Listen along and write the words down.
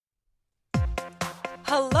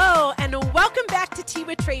Hello, and welcome back to Tea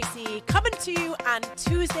with Tracy, coming to you on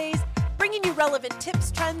Tuesdays, bringing you relevant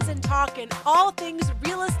tips, trends, and talk in all things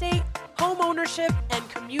real estate, home ownership, and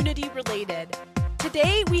community related.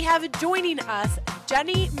 Today, we have joining us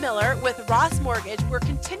Jenny Miller with Ross Mortgage. We're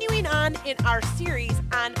continuing on in our series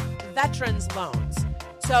on veterans loans.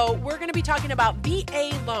 So we're going to be talking about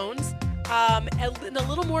VA loans in a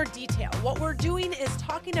little more detail. What we're doing is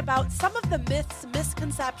talking about some of the myths,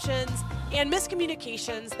 misconceptions, and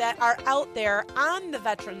miscommunications that are out there on the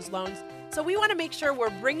veterans loans. So we want to make sure we're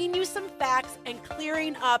bringing you some facts and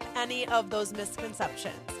clearing up any of those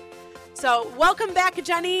misconceptions. So welcome back,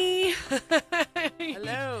 Jenny.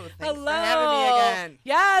 Hello. Thanks for having me again.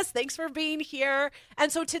 Yes, thanks for being here. And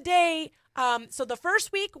so today, so the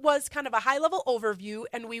first week was kind of a high-level overview,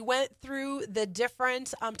 and we went through the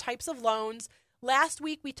different types of loans. Last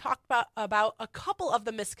week, we talked about a couple of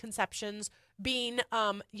the misconceptions being,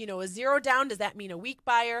 a zero down. Does that mean a weak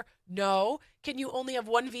buyer? No. Can you only have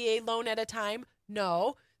one VA loan at a time?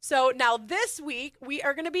 No. So now this week, we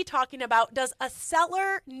are going to be talking about, does a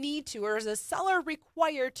seller need to, or is a seller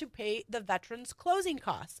required to pay the veteran's closing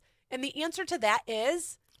costs? And the answer to that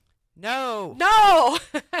is no,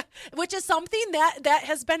 which is something that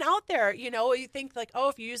has been out there. You know, you think like, oh,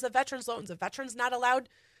 if you use the veterans loans, the veteran's not allowed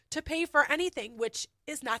to pay for anything, which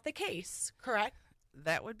is not the case, correct?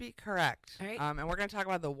 That would be correct. All right. And we're going to talk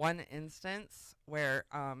about the one instance where,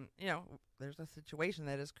 there's a situation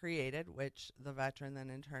that is created, which the veteran then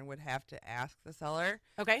in turn would have to ask the seller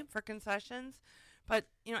for concessions. But,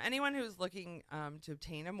 anyone who's looking to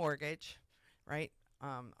obtain a mortgage, right,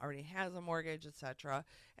 already has a mortgage, etc.,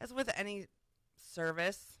 as with any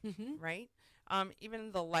service, right,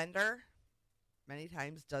 even the lender many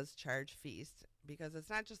times does charge fees because it's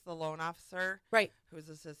not just the loan officer who's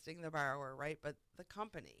assisting the borrower, right, but the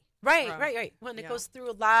company. Right. When it goes through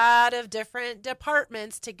a lot of different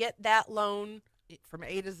departments to get that loan from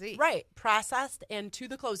A to Z. Right. Processed and to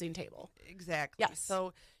the closing table. Exactly. Yes.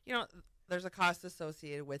 So, there's a cost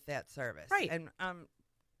associated with that service. Right. And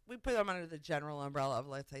we put them under the general umbrella of,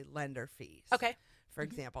 let's say, lender fees. Okay. For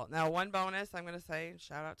example. Now, one bonus I'm going to say,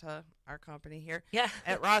 shout out to our company here. Yeah.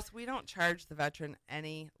 At Ross, we don't charge the veteran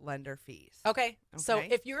any lender fees. Okay. So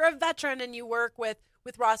if you're a veteran and you work with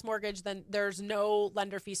Ross Mortgage, then there's no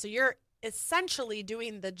lender fee. So you're essentially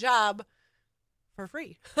doing the job for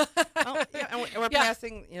free. And we're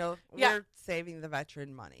passing, we're saving the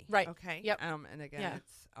veteran money. Right. Okay. Yep. And again,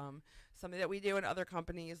 it's something that we do, and other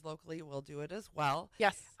companies locally will do it as well.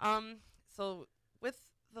 Yes. So with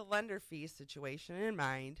the lender fee situation in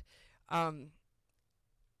mind,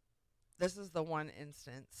 this is the one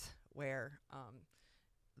instance where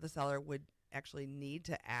the seller would actually need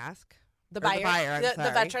to ask the buyer,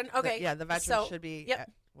 the veteran. Okay. The veteran should be.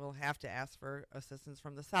 Will have to ask for assistance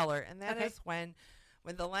from the seller, and that is when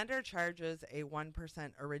the lender charges a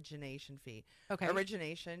 1% origination fee. Okay.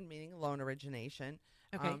 Origination meaning loan origination.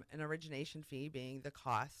 Okay. An origination fee being the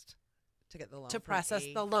cost to get the loan to process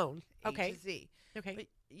the loan. A to Z. Okay. But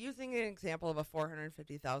using an example of a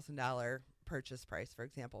 $450,000 purchase price, for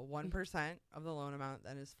example, 1% of the loan amount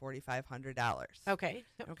then is $4,500. Okay.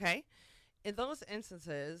 Okay. In those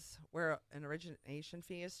instances where an origination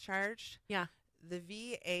fee is charged, the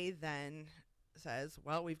VA then says,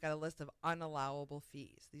 well, we've got a list of unallowable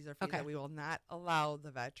fees. These are fees that we will not allow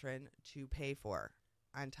the veteran to pay for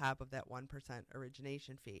on top of that 1%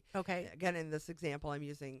 origination fee. Okay. Again, in this example, I'm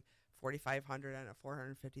using $4,500 on a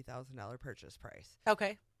 $450,000 purchase price.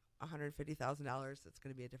 Okay. $150,000, it's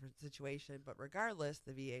going to be a different situation. But regardless,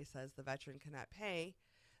 the VA says the veteran cannot pay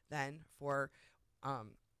then for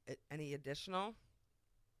any additional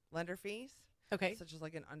lender fees. Okay. Such as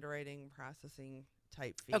like an underwriting processing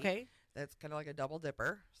type fee. Okay. That's kind of like a double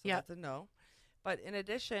dipper. So that's a no. But in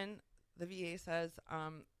addition, the VA says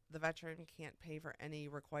the veteran can't pay for any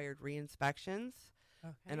required re-inspections,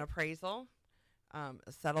 an appraisal,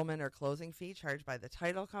 a settlement or closing fee charged by the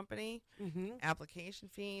title company, application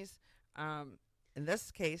fees. In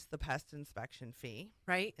this case, the pest inspection fee.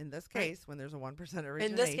 Right. In this case, when there's a 1% origination.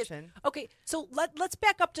 In this case, okay, so let's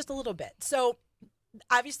back up just a little bit. So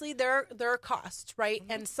obviously there are costs, right?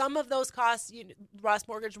 And some of those costs, Ross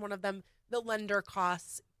Mortgage, one of them, the lender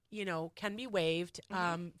costs, can be waived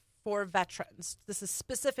for veterans. This is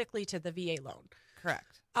specifically to the VA loan.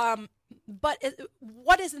 Correct. But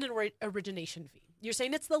what is an origination fee? You're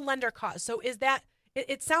saying it's the lender cost. So is that,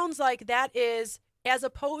 it sounds like that is, as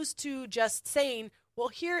opposed to just saying, well,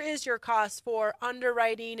 here is your cost for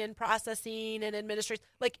underwriting and processing and administration,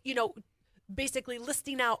 basically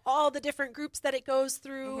listing out all the different groups that it goes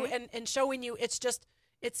through and showing you it's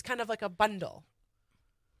kind of like a bundle.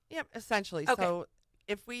 Yep, essentially. Okay. So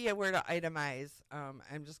if we were to itemize,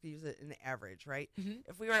 I'm just going to use it in average, right?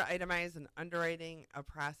 If we were to itemize an underwriting, a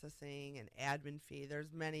processing, an admin fee,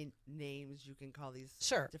 there's many names you can call these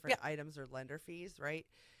different items or lender fees, right?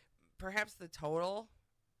 Perhaps the total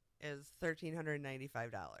is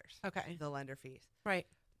 $1,395. Okay. The lender fees. Right.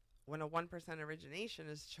 When a 1% origination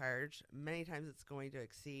is charged, many times it's going to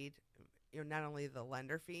exceed, not only the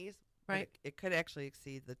lender fees, right? It could actually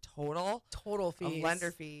exceed the total fees of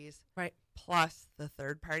lender fees, right? Plus the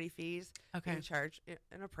third party fees. Okay. And charge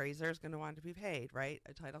an appraiser is going to want to be paid, right?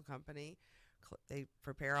 A title company, they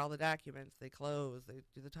prepare all the documents, they close, they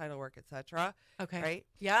do the title work, etc. Okay. Right?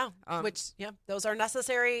 Yeah. Those are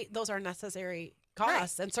necessary. Those are necessary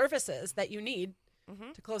costs and services that you need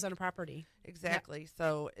to close on a property. Exactly.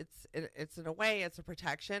 So it's in a way it's a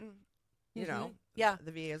protection. The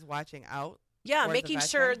VA is watching out. Yeah, making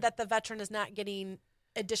sure that the veteran is not getting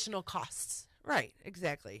additional costs. Right,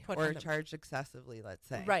 exactly. Or charged excessively, let's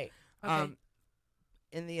say. Right. Okay.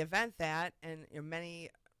 In the event that, and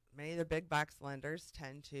many of the big box lenders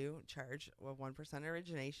tend to charge a 1%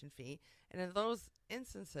 origination fee, and in those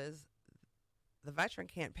instances, the veteran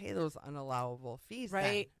can't pay those unallowable fees.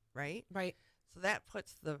 Right. Right. Right. So that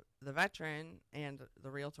puts the veteran and the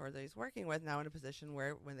realtor that he's working with now in a position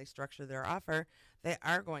where when they structure their offer, they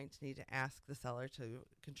are going to need to ask the seller to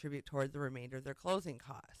contribute toward the remainder of their closing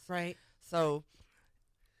costs. Right. So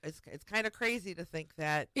it's kind of crazy to think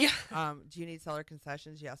that, do you need seller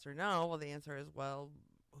concessions, yes or no? Well, the answer is, well,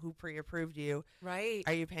 who pre-approved you? Right.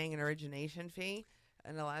 Are you paying an origination fee?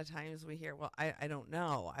 And a lot of times we hear, well, I don't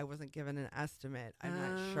know. I wasn't given an estimate. I'm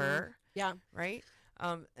not sure. Yeah. Right?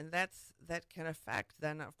 And that can affect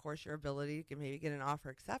then, of course, your ability to maybe get an offer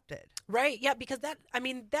accepted. Right. Yeah. Because that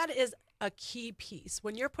is a key piece.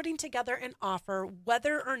 When you're putting together an offer,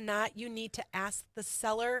 whether or not you need to ask the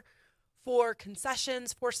seller for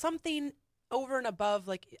concessions, for something over and above,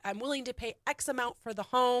 like I'm willing to pay X amount for the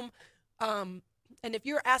home. And if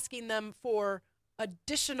you're asking them for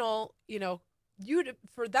additional,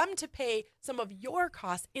 for them to pay some of your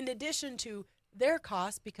costs in addition to their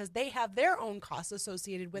costs because they have their own costs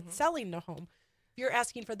associated with selling the home. If you're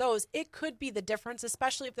asking for those, it could be the difference,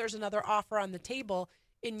 especially if there's another offer on the table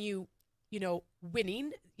in you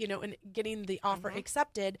winning, and getting the offer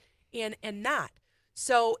accepted and not.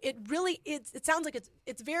 So it sounds like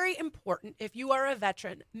it's very important if you are a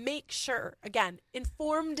veteran, make sure, again,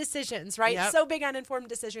 informed decisions, right? Yep. So big on informed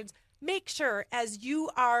decisions. Make sure as you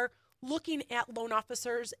are looking at loan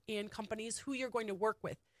officers and companies who you're going to work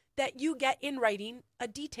with, that you get in writing a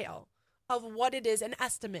detail of what it is, an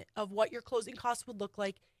estimate of what your closing costs would look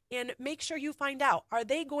like, and make sure you find out, are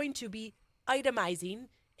they going to be itemizing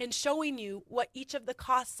and showing you what each of the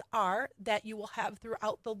costs are that you will have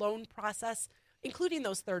throughout the loan process, including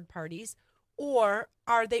those third parties, or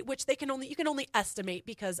are they, which you can only estimate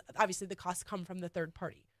because obviously the costs come from the third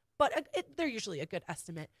party, but they're usually a good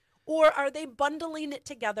estimate, or are they bundling it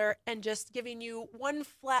together and just giving you one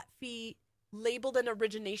flat fee labeled an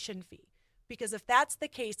origination fee? Because if that's the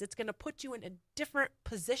case, it's going to put you in a different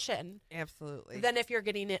position. Absolutely. Than if you're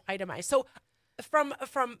getting it itemized. So from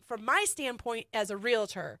my standpoint as a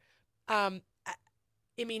realtor,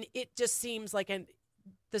 it just seems like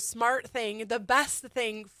the smart thing, the best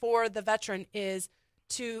thing for the veteran is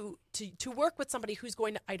to work with somebody who's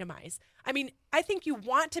going to itemize. I think you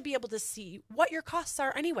want to be able to see what your costs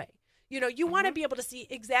are anyway. You want to be able to see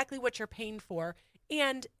exactly what you're paying for.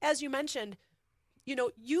 And as you mentioned,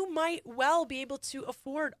 you might well be able to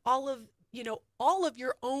afford all of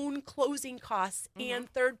your own closing costs and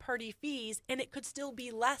third-party fees, and it could still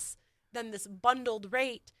be less than this bundled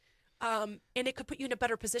rate. And it could put you in a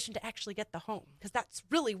better position to actually get the home, because that's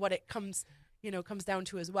really what it comes down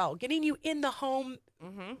to as well. Getting you in the home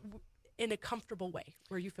in a comfortable way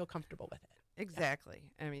where you feel comfortable with it. Exactly.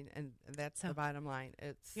 And that's the bottom line.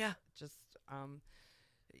 It's just,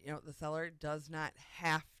 the seller does not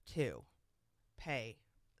have to pay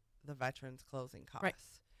the veteran's closing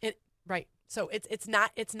costs. Right. So it's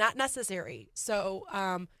not necessary. So,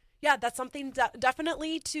 that's something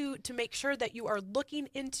definitely to make sure that you are looking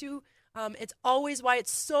into. It's always why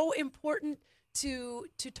it's so important to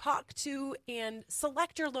talk to and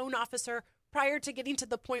select your loan officer prior to getting to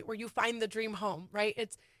the point where you find the dream home, right?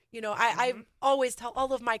 It's, I always tell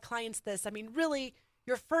all of my clients this. Really,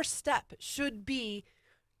 your first step should be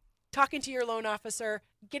talking to your loan officer,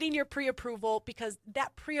 getting your pre-approval, because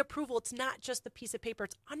that pre-approval, it's not just the piece of paper,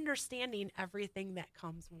 it's understanding everything that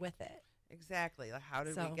comes with it. Exactly. Like, how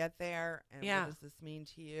did we get there? And what does this mean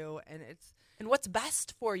to you? And what's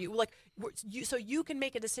best for you? So you can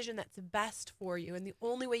make a decision that's best for you. And the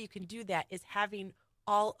only way you can do that is having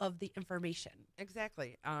all of the information.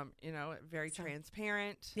 Exactly. Very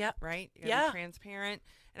transparent. Yep. Right? You gotta be transparent.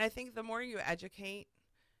 And I think the more you educate,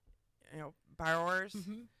 borrowers,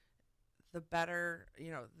 the better,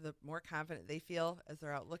 the more confident they feel as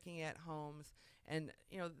they're out looking at homes, and,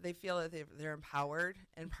 they feel that they're empowered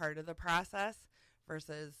and part of the process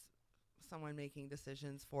versus someone making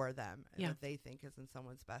decisions for them and that they think is in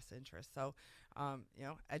someone's best interest. So,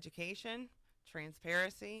 education,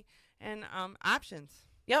 transparency, and options.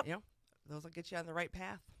 Yep. Those will get you on the right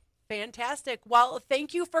path. Fantastic. Well,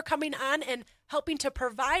 thank you for coming on and helping to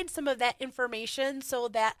provide some of that information so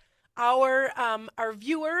that our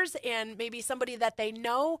viewers and maybe somebody that they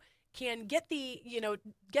know can get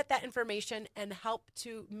that information and help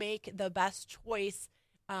to make the best choice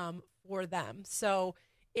for them. So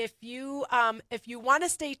if you want to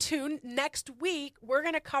stay tuned, next week we're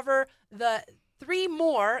going to cover the 3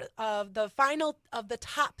 more of the final of the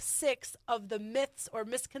top 6 of the myths or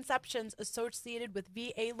misconceptions associated with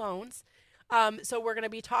VA loans. So we're going to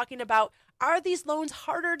be talking about, are these loans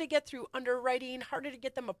harder to get through underwriting, harder to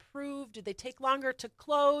get them approved? Do they take longer to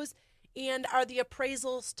close? And are the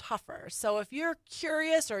appraisals tougher? So if you're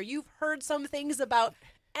curious or you've heard some things about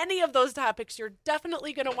any of those topics, you're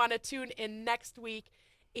definitely going to want to tune in next week.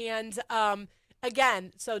 And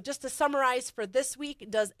again, so just to summarize for this week,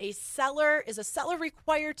 is a seller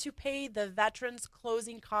required to pay the veteran's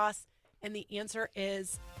closing costs? And the answer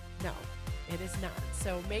is no. It is not.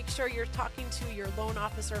 So make sure you're talking to your loan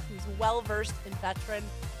officer who's well-versed in veteran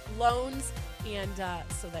loans, and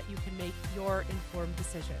so that you can make your informed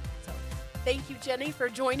decision. So thank you, Jenny, for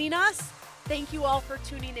joining us. Thank you all for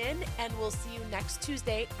tuning in, and we'll see you next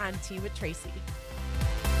Tuesday on Tea with Tracy.